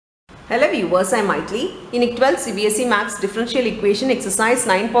Hello viewers, I am Maitli. In 12 Cbse Maths Differential Equation Exercise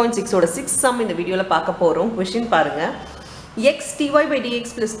 9.6 oda 6th sum இந்த வீடியோல பார்க்க போறோம். Question பாருங்க. X dy by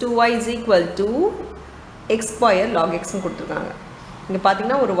dx plus 2y is equal to x square log x னு கொடுத்திருக்காங்க. இங்க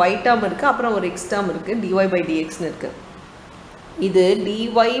பாத்தீங்கன்னா ஒரு y term இருக்கு, அப்புறம் ஒரு x term இருக்கு, dy by dx னு இருக்கு. இது dy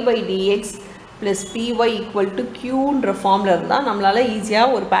by dx plus py equal to q ன்ற ஃபார்ம்ல இருந்தா நம்மளால ஈஸியா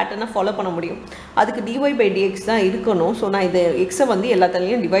ஒரு பேட்டர்னை ஃபாலோ பண்ண முடியும். அதுக்கு dy by dx தான் இருக்கணும். சோ நான் இது x வந்து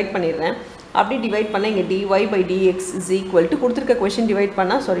எல்லாத்தையும் டிவைட் பண்ணிடுறேன். அப்படி டிவைட் பண்ணா இங்க dy by dx is equal to கொடுத்திருக்க क्वेश्चन டிவைட்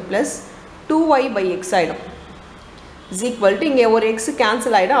பண்ணா plus 2y by x ஆயிடும். is equal to இங்க ஒரு x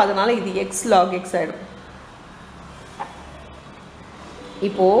கேன்சல் ஆயிடும். அதனால இது x log x ஆயிடும்.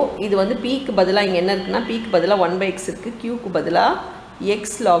 இப்போ இது வந்து p க்கு பதிலா இங்க என்ன இருக்குன்னா p க்கு பதிலா 1 by x இருக்கு, q க்கு பதிலா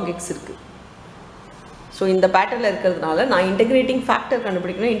x log x இருக்கு. So இந்த பேட்டர்ன்ல இருக்குறதுனால நான் இன்டகிரேட்டிங் ஃபேக்டர்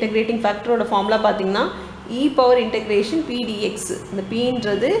கண்டுபிடிக்கணும். இன்டகிரேட்டிங் ஃபேக்டரோட ஃபார்முலா பாத்தீங்கன்னா e power integration p dx. இந்த p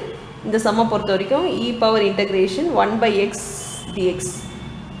ன்றது இந்த சம்ம பொறுத்த வரைக்கும் e power integration 1 by x dx.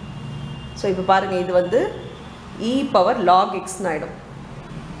 So இப்போ பாருங்க இது வந்து e பவர் log x னு ஆயிடும்.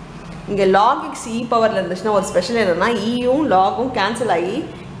 இங்க log x e பவர்ல இருந்துச்சுனா ஒரு ஸ்பெஷல் என்னன்னா e யும் log ம் கேன்சல் ஆகி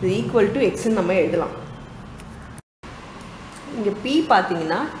இது ஈக்குவல் டு x னு நம்ம எழுதலாம். இங்க p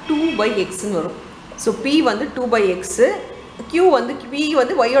பாத்தீங்கன்னா 2 by x னு வரும். So p வந்து 2 by x, q வந்து p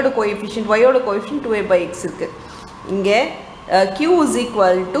வந்து y ஓட கோஎஃபிஷியன்ட் 2a by x இருக்கு. இங்க q is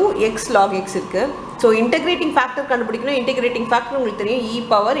equal to x log x இருக்கு. So இன்டகிரேட்டிங் ஃபேக்டர் கண்டுபிடிக்கணும். இன்டகிரேட்டிங் ஃபேக்டர் உங்களுக்கு தெரியும் e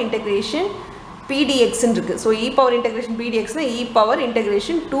power integration p dx ன்னு இருக்கு. So e power integration p dx னா e power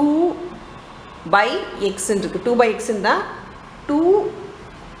integration 2 by x ன்னு இருக்கு. 2 by x ன்னா 2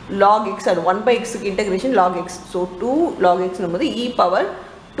 log x அது 1 by x க்கு integration log x. So 2 log x னும்போது e power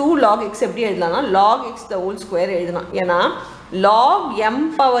 2 log x எப்படி எழுதலாம்னா log x the whole square எழுதலாம். ஏனா log m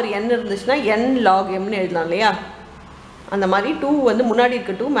power n இருந்துச்சுனா n log m னு எழுதலாம் இல்லையா? அந்த மாதிரி 2 வந்து முன்னாடி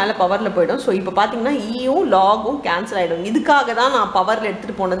இருக்க 2 மேல பவர்ல போய்டும். சோ இப்போ பாத்தீங்கன்னா e யும் log ம் கேன்சல் ஆயிடும். இதுக்காக தான் நான் பவர்ல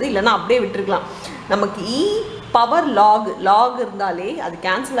எடுத்துட்டு போனது, இல்லனா அப்படியே விட்டுறலாம். நமக்கு e பவர் log இருந்தாலே அது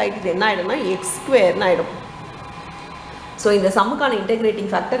கேன்சல் ஆயிட்டு என்ன ஆயிடும்னா x square னு ஆயிடும். So இந்த சம்முக்கான இன்டகிரேட்டிங்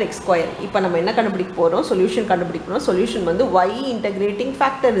ஃபேக்டர் x square. இப்போ நம்ம என்ன கண்டுபிடிக்க போறோம்? சொல்யூஷன் கண்டுபிடிக்க போறோம். சொல்யூஷன் வந்து y integrating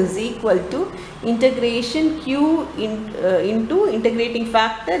factor is equal to integration q into integrating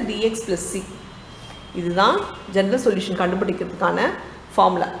factor dx plus c. இதுதான் ஜெனரல் சொல்யூஷன் கண்டுபிடிக்கிறதுக்கான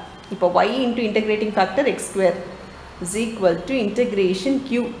ஃபார்முலா. இப்போ y into integrating factor x square is equal to integration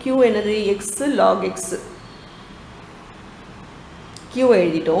q என்னது x log x. q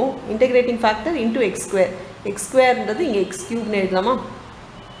எழுதிட்டோம். integrating factor into x square. x square ன்றது இங்க x cube னு எழுதலாமா?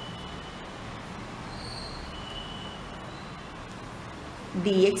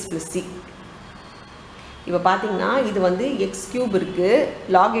 dx plus c. இப்போ பாத்தீங்கன்னா இது வந்து x cube இருக்கு,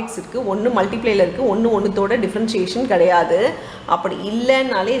 log x இருக்கு, ஒன்னு மல்டிப்ளைல இருக்கு, ஒன்னோட டிஃபரன்ஷியேஷன் கிடையாது. அப்படி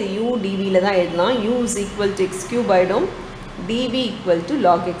இல்லனாலே இது u dv ல தான் எழுதலாம். u is equal to x cube ஆயிடும், dv equal to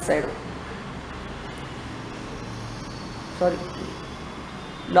log x ஆயிடும். சாரி,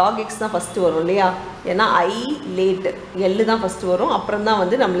 log x தான் ஃபர்ஸ்ட் வரும் இல்லையா? ஏனா I late L தான் ஃபர்ஸ்ட் வரும், அப்புறம் தான்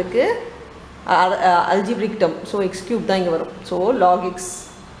வந்து நமக்கு algebraic term. So x cube தான் இங்க வரும். So log x.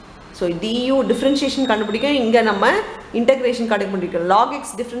 So du differentiation கண்டுபிடிக்க இங்க நம்ம integration கண்டுபிடிக்கணும். log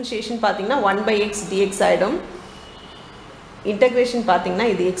x differentiation பாத்தீங்கன்னா 1 by x dx ஆயிடும். integration பாத்தீங்கன்னா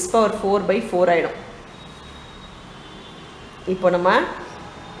இது x power 4 by 4 ஆயிடும். இப்போ நம்ம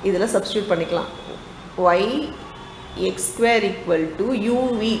இதல சப்ஸ்டிட்யூட் பண்ணிக்கலாம். y x square equal to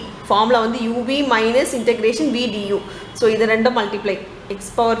uv, formula வந்து uv minus integration v du. so இது ரெண்டும் multiply x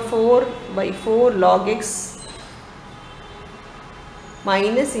power 4 by 4 log x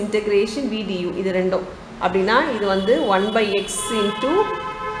minus integration v du. இது ரெண்டும் அப்படினா இது வந்து 1 by x into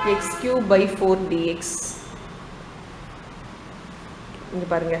x cube by 4 dx. இங்க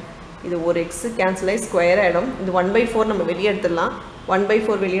பாருங்க இது ஒரு x கேன்சல் ஆகி ஸ்கொயர் ஆயிடும். இது 1 by 4 நம்ம வெளிய எடுத்துடலாம். 1 by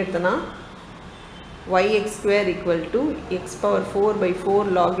 4 வெளிய எடுத்தனா yx square equal to x power 4 by 4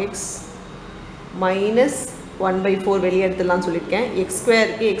 log x minus 1 by 4 வெளிய எடுத்துடலாம் சொல்லிருக்கேன். x square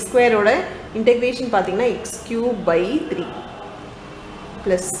க்கு x square ஓட இன்டகிரேஷன் பாத்தீங்கன்னா x cube by 3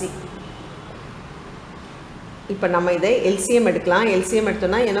 plus c. இப்போ நம்ம இதை LCM எடுக்கலாம். LCM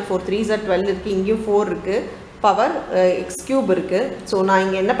எடுத்தோம்னா ஏனா 4 3s are 12 இருக்கு, இங்கேயும் 4 இருக்கு, பவர் x cube இருக்கு. சோ நான்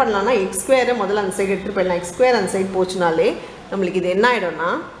இங்க என்ன பண்ணலாம்னா x square முதல்ல அந்த சைடு எடுத்து போயிடலாம். x square அந்த சைடு போச்சுனாலே நமக்கு இது என்ன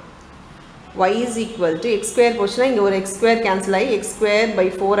ஆயிடும்னா y is equal to x square போச்சுனா இங்க ஒரு x square cancel ஆகி x square by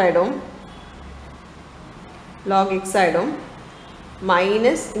 4 ஆயிடும், log x ஆயிடும்,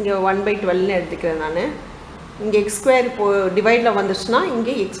 minus இங்க 1 by 12 னு எடுத்துக்கிறேன் நான். இங்க x square டிவைட்ல வந்துச்சுனா இங்க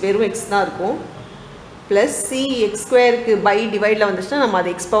x வெறும் x தான் இருக்கும், plus c x square க்கு by டிவைட்ல வந்துச்சுனா நம்ம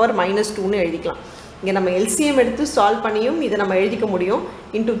அது x power minus 2 னு எழுதிக்கலாம். இங்கே நம்ம எல்சிஎம் எடுத்து சால்வ் பண்ணியும் இதை நம்ம எழுதிக்க முடியும்.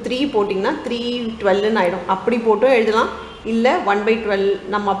 இன்ட்டு 3 போட்டிங்கன்னா 312ன்னு ஆகிடும். அப்படி போட்டும் எழுதலாம், இல்லை 1/12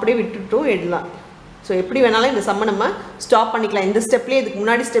 நம்ம அப்படியே விட்டுட்டும் எழுதலாம். ஸோ எப்படி வேணாலும் இந்த சம்மை நம்ம ஸ்டாப் பண்ணிக்கலாம். இந்த ஸ்டெப்லேயே இதுக்கு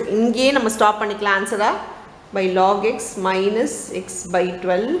முன்னாடி ஸ்டெப் இங்கேயே நம்ம ஸ்டாப் பண்ணிக்கலாம். ஆன்சராக by log x minus x by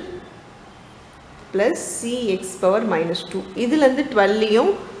 12 plus cx power minus 2. இதுலேருந்து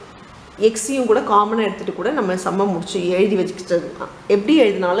 12யும் எக்ஸையும் கூட காமனாக எடுத்துகிட்டு கூட நம்ம சம்மை முடிச்சு எழுதி வச்சுக்கிட்டு எப்படி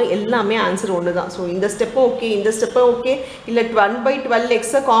எழுதினாலும் எல்லாமே ஆன்சர் ஒன்று தான். ஸோ இந்த ஸ்டெப்பும் ஓகே, இந்த ஸ்டெப்பும் ஓகே, இல்லை 1/12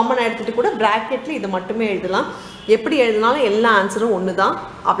 எக்ஸை காமனாக எடுத்துகிட்டு கூட ப்ராக்கெட்டில் இதை மட்டுமே எழுதலாம். எப்படி எழுதினாலும் எல்லா ஆன்சரும் ஒன்று தான்.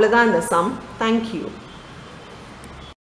 அவ்வளோதான் இந்த சம். தேங்க்யூ.